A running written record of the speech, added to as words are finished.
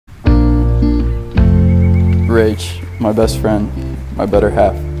Rach, my best friend, my better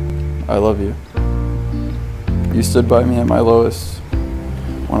half, I love you. You stood by me at my lowest.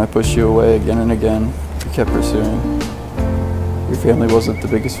 When I pushed you away again and again, you kept pursuing. Your family wasn't the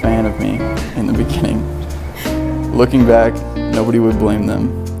biggest fan of me in the beginning. Looking back, nobody would blame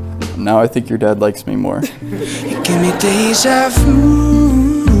them. Now I think your dad likes me more. You give me deja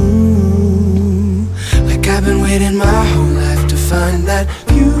vu, like I've been waiting my whole life to find that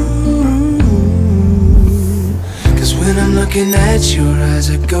view. Cause when I'm looking at your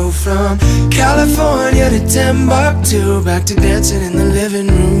eyes, I go from California to Timbuktu, back to dancing in the living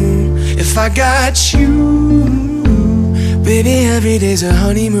room. If I got you, baby, every day's a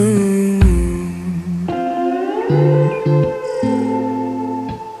honeymoon.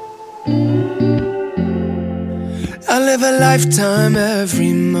 I live a lifetime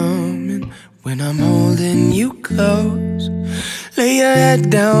every moment when I'm holding you close. Lay your head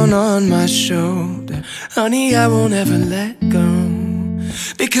down on my shoulder, honey, I won't ever let go.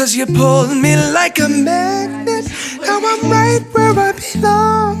 Because you pulled me like a magnet, now I'm right where I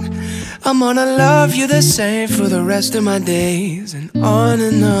belong. I'm gonna love you the same for the rest of my days, and on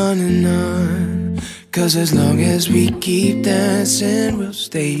and on and on. Cause as long as we keep dancing, we'll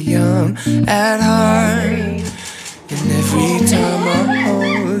stay young at heart. And every time I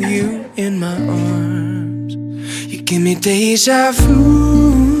hold you in my arms, you give me deja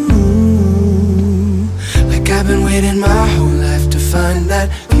vu, like I've been waiting my whole life to find that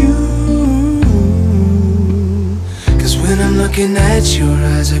view. Cause when I'm looking at your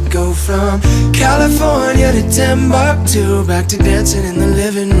eyes, I go from California to Timbuktu, back to dancing in the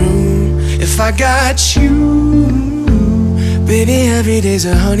living room. If I got you, baby, every day's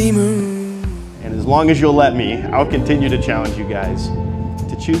a honeymoon. As long as you'll let me, I'll continue to challenge you guys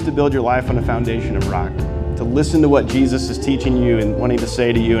to choose to build your life on a foundation of rock, to listen to what Jesus is teaching you and wanting to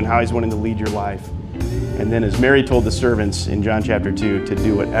say to you and how he's wanting to lead your life. And then as Mary told the servants in John chapter 2, to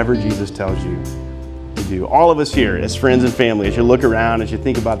do whatever Jesus tells you to do. All of us here as friends and family, as you look around, as you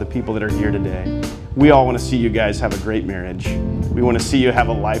think about the people that are here today, we all want to see you guys have a great marriage. We want to see you have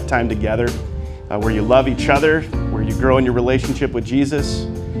a lifetime together where you love each other, where you grow in your relationship with Jesus,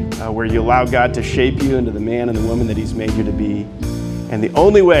 where you allow God to shape you into the man and the woman that he's made you to be. And the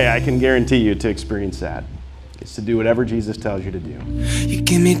only way I can guarantee you to experience that is to do whatever Jesus tells you to do. You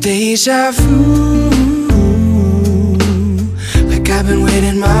give me deja vu, like I've been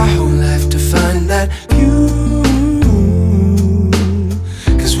waiting my whole life to find that view.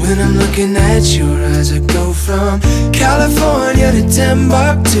 Cause when I'm looking at your eyes, I go from California to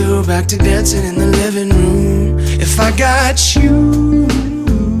Timbuktu, back to dancing in the living room. If I got you,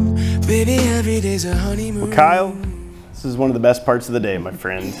 baby, every day's a honeymoon. Well, Kyle, this is one of the best parts of the day, my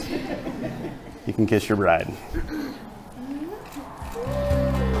friend. You can kiss your bride.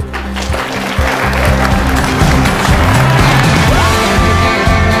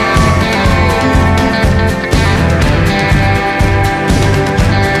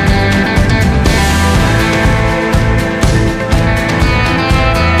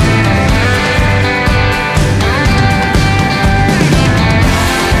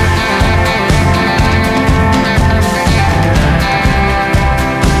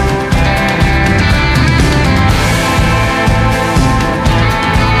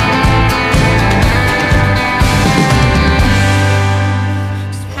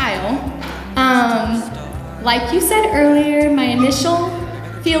 Like you said earlier, my initial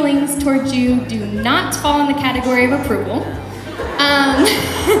feelings towards you do not fall in the category of approval.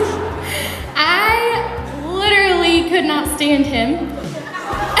 I literally could not stand him.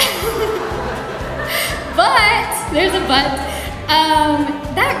 But, there's a but,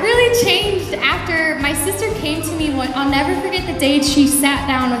 that really changed after my sister came to me. I'll never forget the day she sat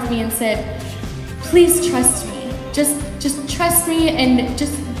down with me and said, please trust me. Just trust me, and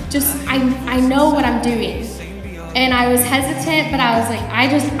I know what I'm doing. And I was hesitant, but I was like,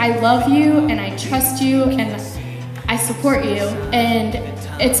 I love you, and I trust you, and I support you. And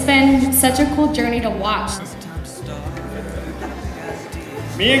it's been such a cool journey to watch.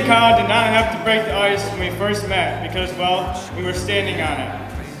 Me and Kyle did not have to break the ice when we first met because, well, we were standing on it.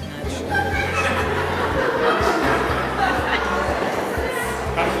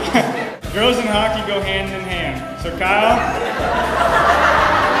 Girls and hockey go hand in hand. So Kyle,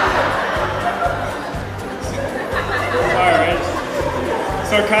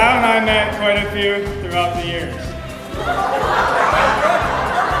 So Kyle and I met quite a few throughout the years.